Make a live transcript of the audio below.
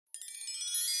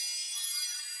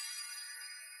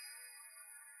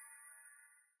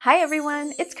Hi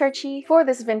everyone, it's Kerchi. For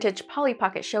this vintage Polly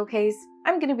Pocket showcase,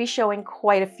 I'm going to be showing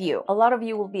quite a few. A lot of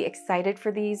you will be excited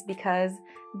for these because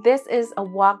this is a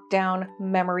walk down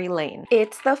memory lane.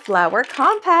 It's the Flower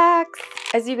Compacts!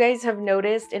 As you guys have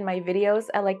noticed in my videos,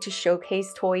 I like to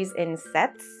showcase toys in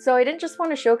sets. So I didn't just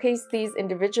want to showcase these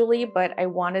individually, but I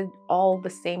wanted all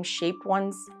the same shaped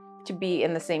ones to be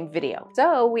in the same video.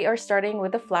 So we are starting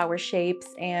with the flower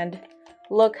shapes, and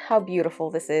look how beautiful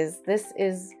this is.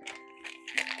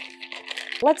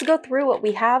 Let's go through what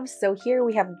we have. So here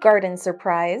we have Garden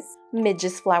Surprise,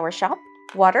 Midge's Flower Shop,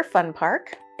 Water Fun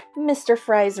Park, Mr.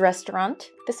 Fry's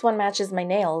Restaurant. This one matches my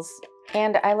nails,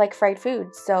 and I like fried food,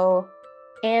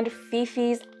 and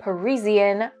Fifi's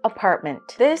Parisian Apartment.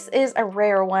 This is a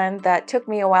rare one that took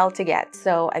me a while to get,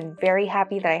 so I'm very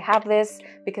happy that I have this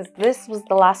because this was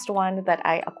the last one that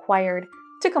I acquired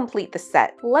to complete the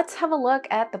set. Let's have a look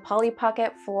at the Polly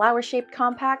Pocket flower-shaped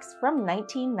compacts from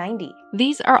 1990.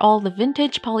 These are all the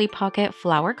vintage Polly Pocket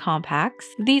flower compacts.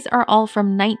 These are all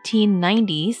from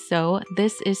 1990, so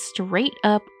this is straight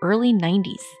up early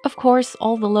 90s. Of course,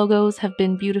 all the logos have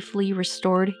been beautifully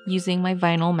restored using my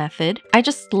vinyl method. I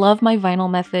just love my vinyl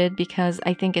method because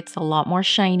I think it's a lot more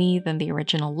shiny than the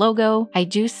original logo. I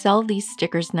do sell these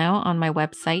stickers now on my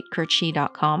website,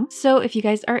 kerchi.com. So if you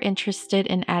guys are interested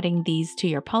in adding these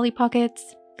to your Polly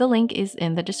Pockets, the link is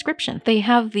in the description. They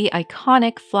have the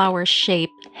iconic flower shape,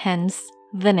 hence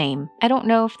the name. I don't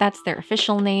know if that's their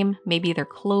official name, maybe they're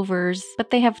clovers,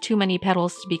 but they have too many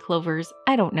petals to be clovers.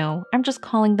 I don't know, I'm just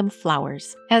calling them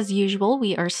flowers. As usual,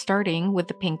 we are starting with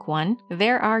the pink one.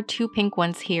 There are two pink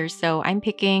ones here, so I'm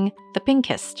picking the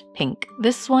pinkest pink.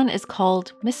 This one is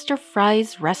called Mr.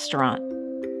 Fry's Restaurant.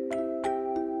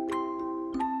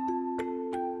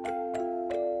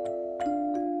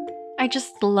 I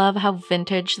just love how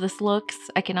vintage this looks.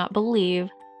 I cannot believe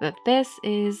that this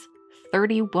is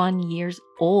 31 years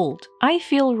old. I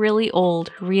feel really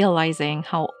old realizing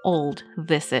how old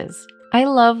this is. I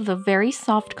love the very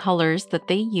soft colors that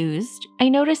they used. I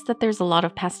noticed that there's a lot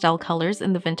of pastel colors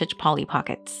in the vintage Polly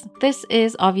Pockets. This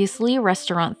is obviously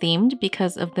restaurant themed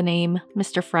because of the name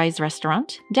Mr. Fry's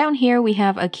Restaurant. Down here we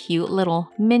have a cute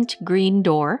little mint green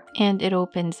door, and it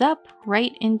opens up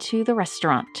right into the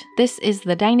restaurant. This is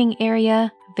the dining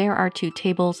area. There are two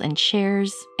tables and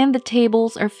chairs, and the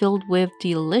tables are filled with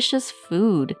delicious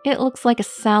food. It looks like a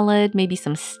salad, maybe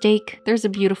some steak. There's a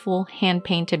beautiful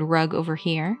hand-painted rug over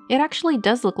here. It actually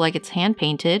does look like it's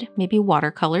hand-painted, maybe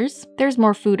watercolors. There's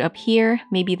more food up here.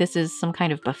 Maybe this is some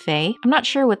kind of buffet. I'm not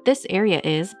sure what this area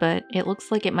is, but it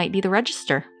looks like it might be the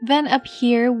register. Then up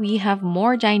here, we have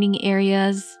more dining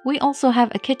areas. We also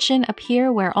have a kitchen up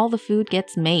here where all the food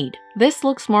gets made. This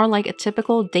looks more like a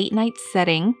typical date night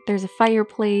setting. There's a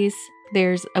fireplace,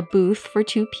 there's a booth for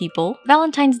two people.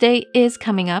 Valentine's Day is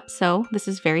coming up, so this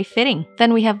is very fitting.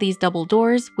 Then we have these double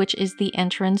doors, which is the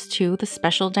entrance to the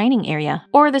special dining area.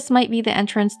 Or this might be the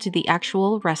entrance to the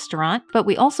actual restaurant, but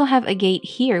we also have a gate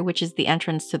here, which is the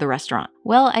entrance to the restaurant.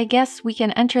 Well, I guess we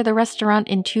can enter the restaurant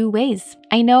in two ways.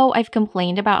 I know I've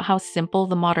complained about how simple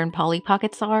the modern Polly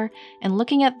Pockets are, and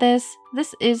looking at this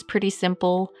is pretty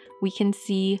simple. We can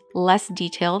see less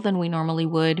detail than we normally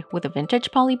would with a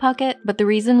vintage Polly Pocket, but the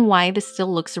reason why this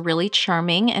still looks really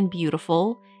charming and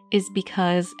beautiful is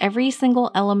because every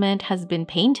single element has been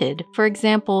painted. For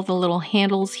example, the little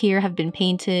handles here have been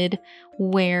painted,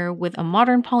 where with a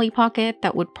modern Polly Pocket,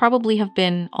 that would probably have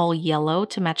been all yellow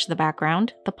to match the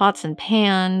background. The pots and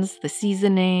pans, the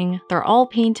seasoning, they're all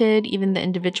painted, even the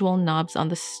individual knobs on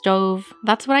the stove.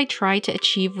 That's what I try to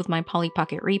achieve with my Polly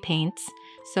Pocket repaints.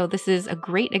 So this is a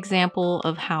great example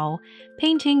of how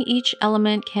painting each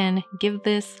element can give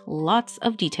this lots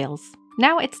of details.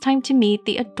 Now it's time to meet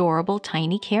the adorable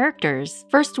tiny characters.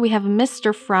 First, we have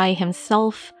Mr. Fry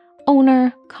himself,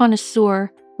 owner,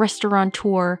 connoisseur,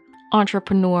 restaurateur,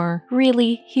 entrepreneur.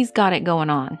 Really, he's got it going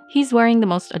on. He's wearing the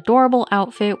most adorable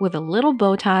outfit with a little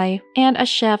bow tie and a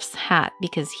chef's hat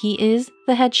because he is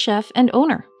the head chef and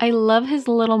owner. I love his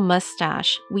little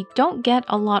mustache. We don't get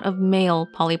a lot of male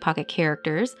Polly Pocket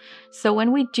characters, so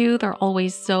when we do, they're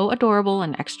always so adorable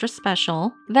and extra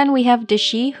special. Then we have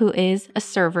Dishy, who is a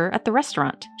server at the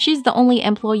restaurant. She's the only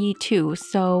employee too,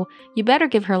 so you better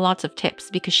give her lots of tips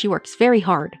because she works very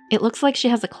hard. It looks like she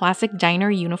has a classic diner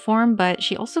uniform, but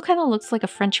she also kind of looks like a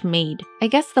French maid. I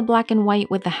guess the black and white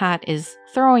with the hat is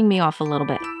throwing me off a little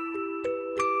bit.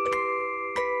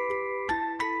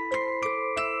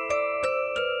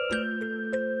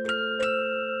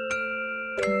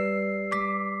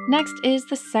 Next is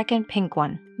the second pink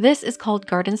one. This is called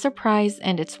Garden Surprise,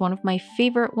 and it's one of my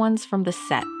favorite ones from the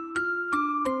set.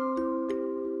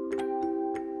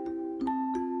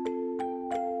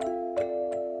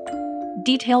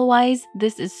 Detail-wise,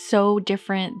 this is so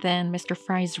different than Mr.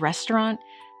 Fry's restaurant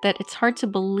that it's hard to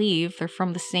believe they're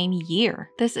from the same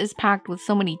year. This is packed with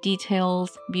so many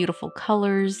details, beautiful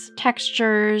colors,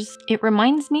 textures. It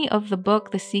reminds me of the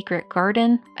book The Secret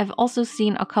Garden. I've also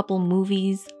seen a couple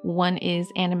movies. One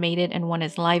is animated and one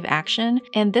is live action,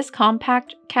 and this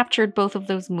compact captured both of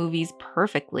those movies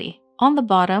perfectly. On the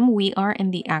bottom, we are in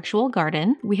the actual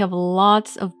garden. We have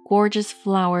lots of gorgeous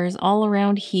flowers all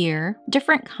around here.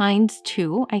 Different kinds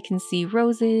too. I can see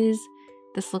roses.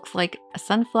 This looks like a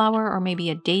sunflower or maybe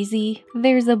a daisy.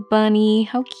 There's a bunny.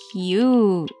 How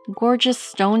cute. Gorgeous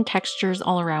stone textures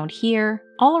all around here.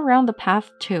 All around the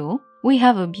path too. We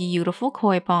have a beautiful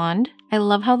koi pond. I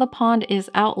love how the pond is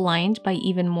outlined by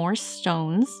even more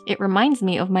stones. It reminds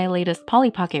me of my latest Polly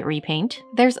Pocket repaint.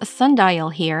 There's a sundial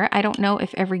here. I don't know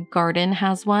if every garden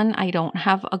has one. I don't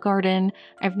have a garden.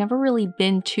 I've never really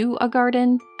been to a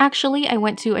garden. Actually, I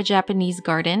went to a Japanese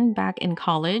garden back in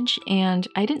college and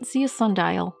I didn't see a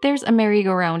sundial. There's a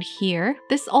merry-go-round here.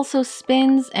 This also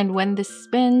spins, and when this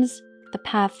spins, the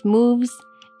path moves.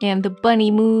 And the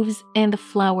bunny moves, and the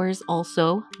flowers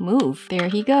also move. There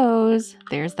he goes.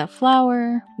 There's that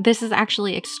flower. This is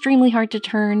actually extremely hard to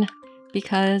turn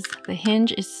because the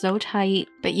hinge is so tight,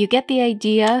 but you get the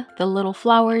idea. The little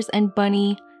flowers and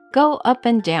bunny go up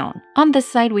and down. On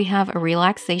this side, we have a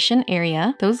relaxation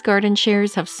area. Those garden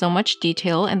chairs have so much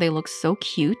detail and they look so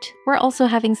cute. We're also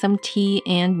having some tea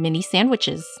and mini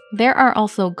sandwiches. There are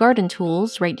also garden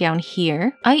tools right down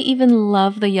here. I even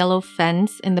love the yellow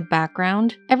fence in the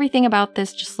background. Everything about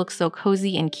this just looks so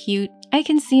cozy and cute. I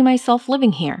can see myself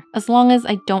living here, as long as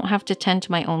I don't have to tend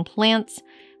to my own plants,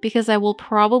 because I will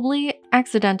probably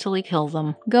accidentally kill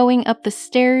them. Going up the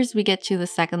stairs, we get to the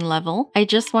second level. I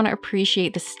just want to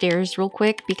appreciate the stairs real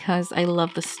quick because I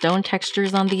love the stone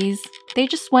textures on these. They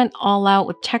just went all out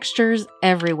with textures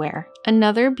everywhere.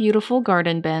 Another beautiful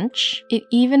garden bench. It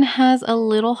even has a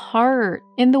little heart.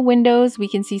 In the windows, we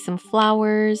can see some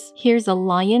flowers. Here's a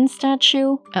lion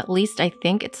statue. At least I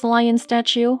think it's a lion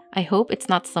statue. I hope it's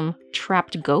not some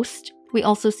trapped ghost. We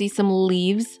also see some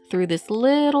leaves through this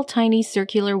little tiny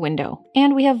circular window.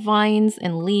 And we have vines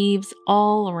and leaves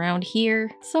all around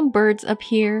here. Some birds up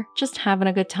here, just having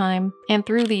a good time. And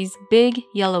through these big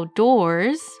yellow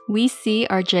doors, we see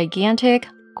our gigantic,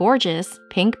 gorgeous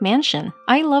pink mansion.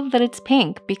 I love that it's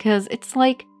pink because it's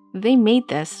like they made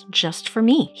this just for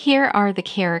me. Here are the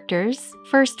characters.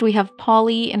 First, we have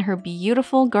Polly in her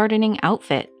beautiful gardening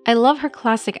outfit. I love her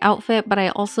classic outfit, but I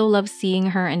also love seeing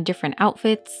her in different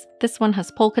outfits. This one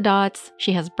has polka dots,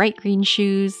 she has bright green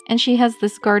shoes, and she has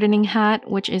this gardening hat,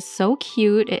 which is so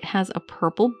cute. It has a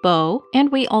purple bow,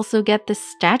 and we also get this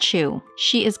statue.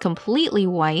 She is completely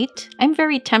white. I'm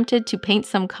very tempted to paint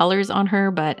some colors on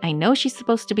her, but I know she's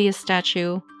supposed to be a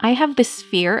statue. I have this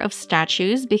fear of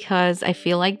statues because I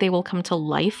feel like they will come to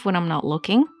life when I'm not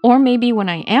looking, or maybe when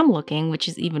I am looking, which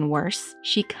is even worse.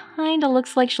 She kinda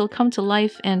looks like she'll come to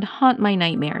life and haunt my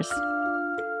nightmares.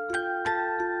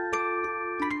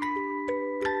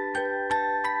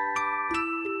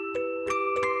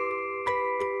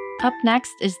 Up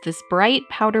next is this bright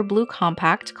powder blue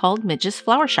compact called Midge's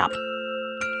Flower Shop.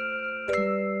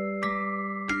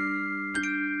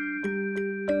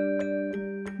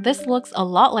 This looks a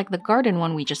lot like the garden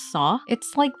one we just saw.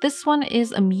 It's like this one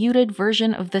is a muted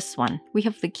version of this one. We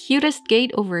have the cutest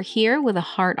gate over here with a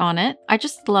heart on it. I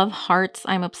just love hearts.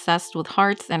 I'm obsessed with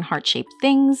hearts and heart-shaped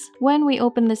things. When we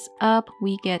open this up,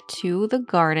 we get to the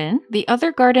garden. The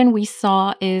other garden we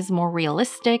saw is more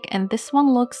realistic, and this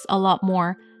one looks a lot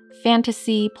more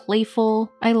fantasy,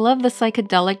 playful. I love the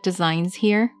psychedelic designs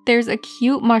here. There's a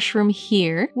cute mushroom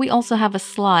here. We also have a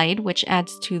slide, which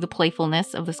adds to the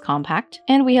playfulness of this compact.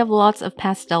 And we have lots of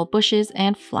pastel bushes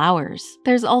and flowers.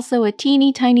 There's also a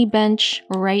teeny tiny bench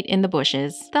right in the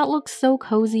bushes. That looks so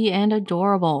cozy and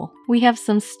adorable. We have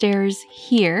some stairs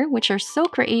here, which are so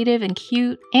creative and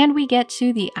cute. And we get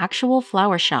to the actual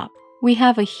flower shop. We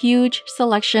have a huge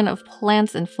selection of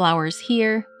plants and flowers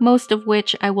here, most of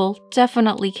which I will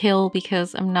definitely kill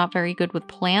because I'm not very good with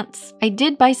plants. I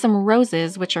did buy some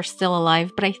roses, which are still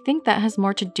alive, but I think that has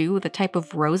more to do with the type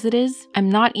of rose it is. I'm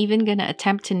not even gonna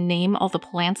attempt to name all the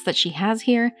plants that she has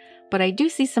here, but I do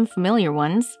see some familiar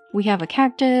ones. We have a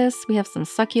cactus, we have some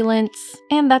succulents,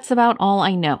 and that's about all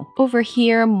I know. Over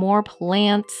here, more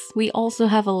plants. We also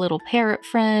have a little parrot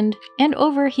friend. And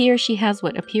over here, she has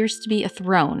what appears to be a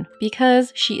throne,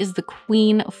 because she is the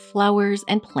queen of flowers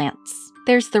and plants.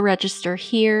 There's the register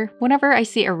here. Whenever I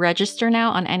see a register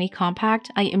now on any compact,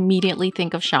 I immediately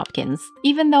think of Shopkins,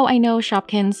 even though I know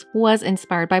Shopkins was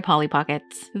inspired by Polly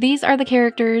Pockets. These are the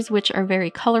characters, which are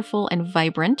very colorful and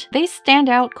vibrant. They stand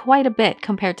out quite a bit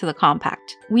compared to the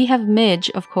compact. We have Midge,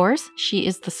 of course. She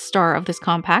is the star of this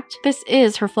compact. This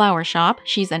is her flower shop.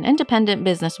 She's an independent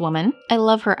businesswoman. I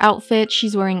love her outfit.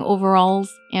 She's wearing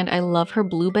overalls, and I love her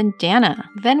blue bandana.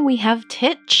 Then we have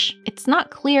Titch. It's not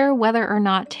clear whether or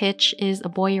not Titch is a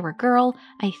boy or a girl.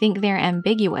 I think they're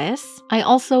ambiguous. I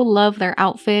also love their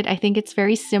outfit. I think it's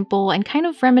very simple and kind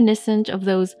of reminiscent of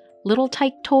those little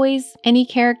tyke toys. Any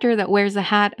character that wears a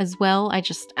hat as well, I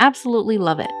just absolutely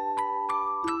love it.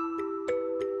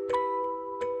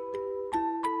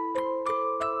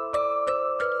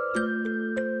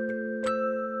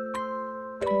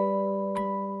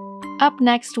 Up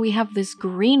next, we have this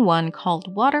green one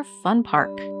called Water Fun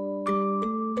Park.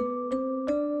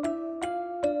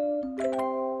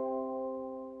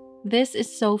 This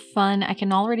is so fun. I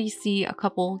can already see a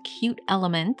couple cute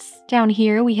elements. Down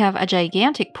here, we have a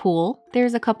gigantic pool.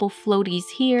 There's a couple floaties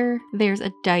here. There's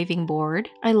a diving board.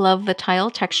 I love the tile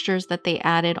textures that they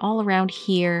added all around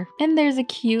here. And there's a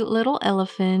cute little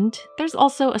elephant. There's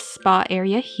also a spa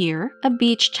area here, a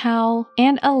beach towel,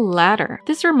 and a ladder.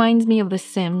 This reminds me of The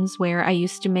Sims, where I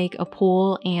used to make a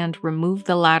pool and remove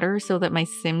the ladder so that my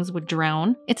Sims would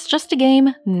drown. It's just a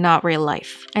game, not real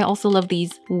life. I also love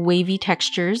these wavy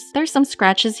textures. There's some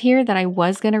scratches here that I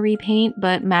was gonna repaint,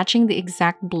 but matching the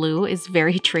exact blue is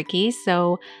very tricky,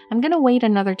 so I'm gonna wait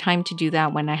another time to do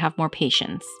that when I have more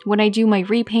patience. When I do my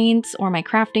repaints or my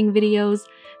crafting videos,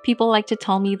 people like to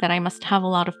tell me that I must have a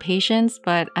lot of patience,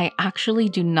 but I actually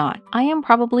do not. I am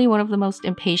probably one of the most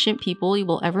impatient people you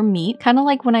will ever meet, kind of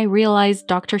like when I realized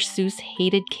Dr. Seuss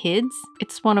hated kids.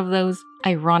 It's one of those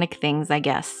ironic things, I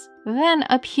guess. Then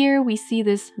up here we see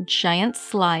this giant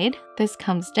slide. This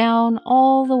comes down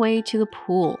all the way to the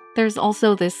pool. There's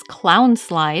also this clown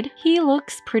slide. He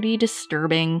looks pretty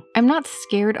disturbing. I'm not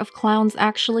scared of clowns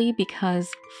actually because,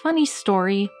 funny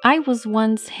story, I was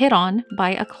once hit on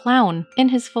by a clown in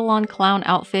his full-on clown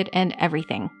outfit and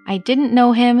everything. I didn't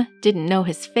know him, didn't know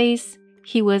his face.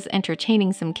 He was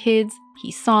entertaining some kids.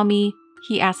 He saw me.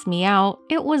 He asked me out.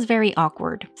 It was very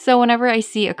awkward. So whenever I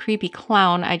see a creepy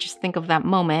clown, I just think of that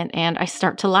moment and I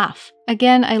start to laugh.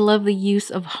 Again, I love the use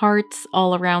of hearts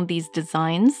all around these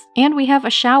designs. And we have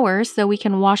a shower so we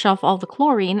can wash off all the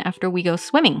chlorine after we go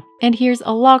swimming. And here's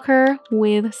a locker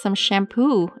with some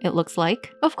shampoo, it looks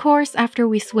like. Of course, after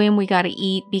we swim, we gotta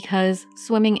eat because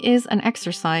swimming is an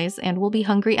exercise and we'll be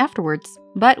hungry afterwards.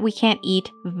 But we can't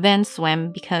eat, then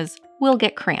swim because we'll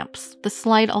get cramps. The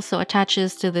slide also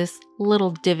attaches to this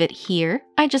little divot here.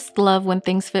 I just love when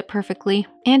things fit perfectly.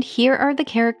 And here are the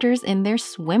characters in their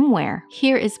swimwear.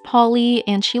 Here is Polly,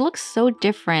 and she looks so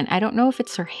different. I don't know if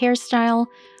it's her hairstyle,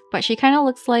 but she kind of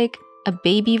looks like a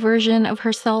baby version of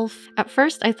herself. At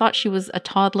first, I thought she was a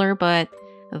toddler, but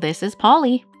this is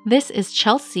Polly. This is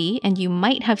Chelsea, and you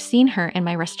might have seen her in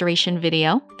my restoration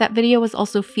video. That video was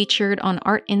also featured on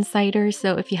Art Insider,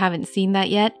 so if you haven't seen that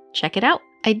yet, check it out.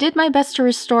 I did my best to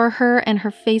restore her, and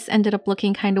her face ended up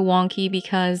looking kind of wonky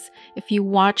because if you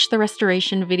watch the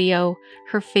restoration video,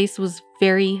 her face was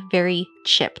very, very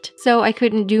chipped. So I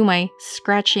couldn't do my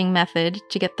scratching method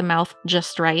to get the mouth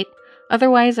just right.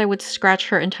 Otherwise, I would scratch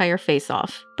her entire face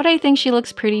off. But I think she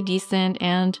looks pretty decent,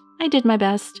 and I did my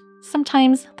best.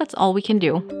 Sometimes that's all we can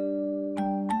do.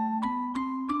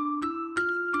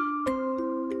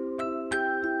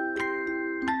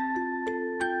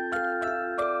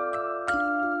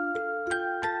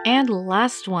 And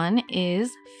last one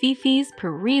is Fifi's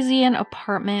Parisian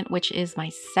apartment, which is my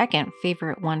second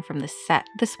favorite one from the set.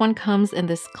 This one comes in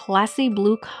this classy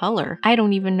blue color. I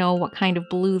don't even know what kind of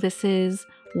blue this is,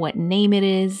 what name it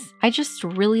is. I just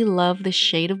really love the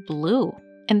shade of blue.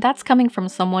 And that's coming from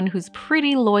someone who's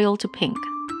pretty loyal to pink.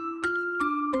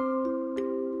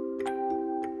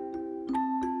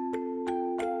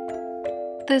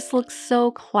 This looks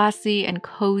so classy and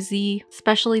cozy,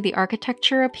 especially the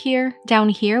architecture up here. Down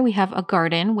here we have a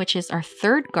garden, which is our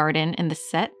third garden in the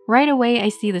set. Right away I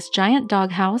see this giant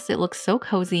doghouse. It looks so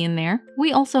cozy in there.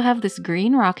 We also have this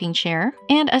green rocking chair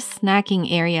and a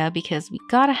snacking area because we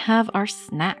gotta have our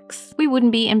snacks. We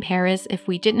wouldn't be in Paris if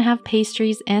we didn't have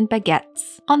pastries and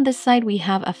baguettes. On this side we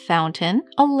have a fountain,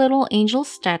 a little angel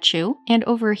statue, and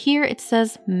over here it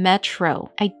says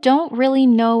Metro. I don't really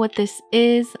know what this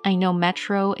is. I know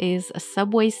Metro is a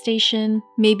subway station.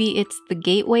 Maybe it's the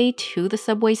gateway to the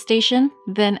subway station.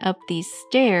 Then up these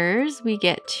stairs we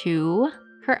get to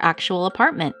her actual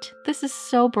apartment. This is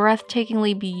so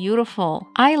breathtakingly beautiful.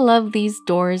 I love these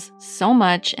doors so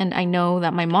much, and I know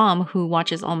that my mom, who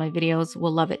watches all my videos,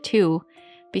 will love it too,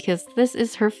 because this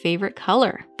is her favorite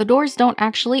color. The doors don't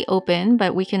actually open,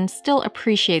 but we can still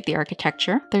appreciate the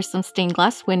architecture. There's some stained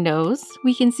glass windows.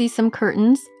 We can see some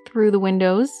curtains through the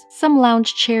windows, some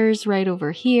lounge chairs right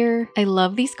over here. I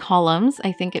love these columns.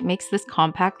 I think it makes this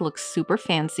compact look super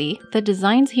fancy. The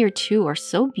designs here too are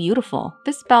so beautiful.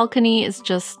 This balcony is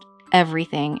just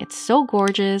everything. It's so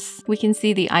gorgeous. We can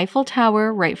see the Eiffel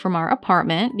Tower right from our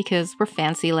apartment because we're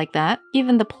fancy like that.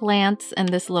 Even the plants and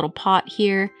this little pot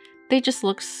here, they just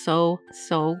look so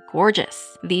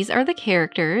gorgeous. These are the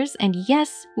characters, and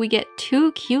yes, we get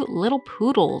 2 cute little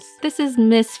poodles. This is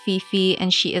Miss Fifi,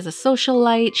 and she is a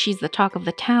socialite. She's the talk of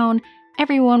the town.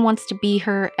 Everyone wants to be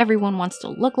her. Everyone wants to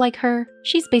look like her.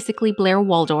 She's basically Blair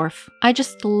Waldorf. I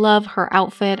just love her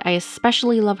outfit. I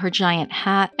especially love her giant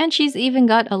hat, and she's even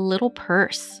got a little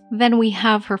purse. Then we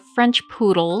have her French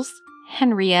poodles,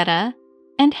 Henrietta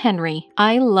and Henry.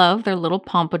 I love their little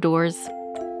pompadours.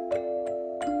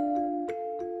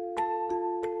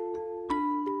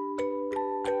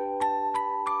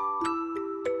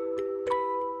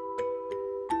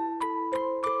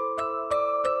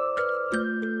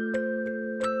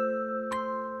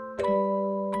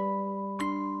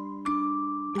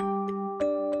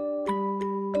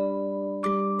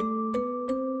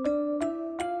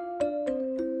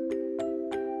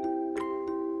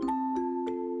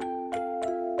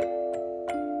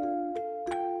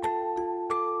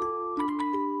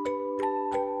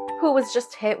 Who was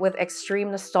just hit with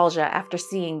extreme nostalgia after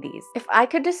seeing these. If I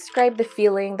could describe the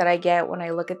feeling that I get when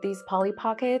I look at these Polly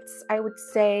Pockets, I would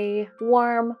say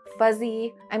warm,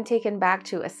 fuzzy. I'm taken back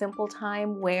to a simple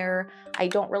time where I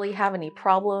don't really have any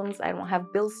problems. I don't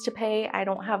have bills to pay. I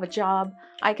don't have a job.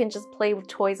 I can just play with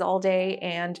toys all day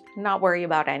and not worry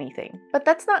about anything. But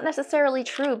that's not necessarily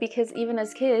true, because even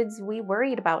as kids, we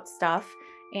worried about stuff,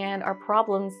 and our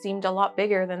problems seemed a lot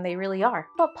bigger than they really are.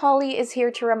 But Polly is here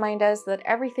to remind us that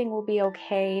everything will be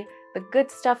okay. The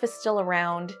good stuff is still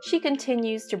around. She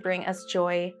continues to bring us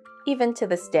joy, even to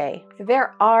this day.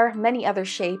 There are many other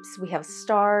shapes. We have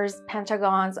stars,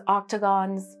 pentagons,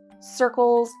 octagons,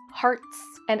 circles, hearts,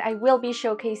 and I will be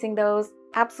showcasing those,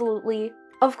 absolutely.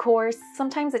 Of course,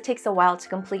 sometimes it takes a while to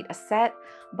complete a set,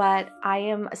 but I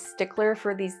am a stickler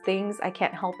for these things. I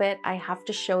can't help it. I have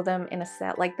to show them in a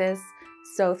set like this.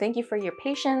 So thank you for your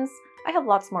patience. I have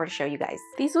lots more to show you guys.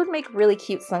 These would make really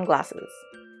cute sunglasses.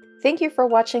 Thank you for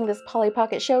watching this Polly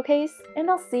Pocket showcase, and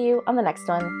I'll see you on the next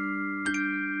one.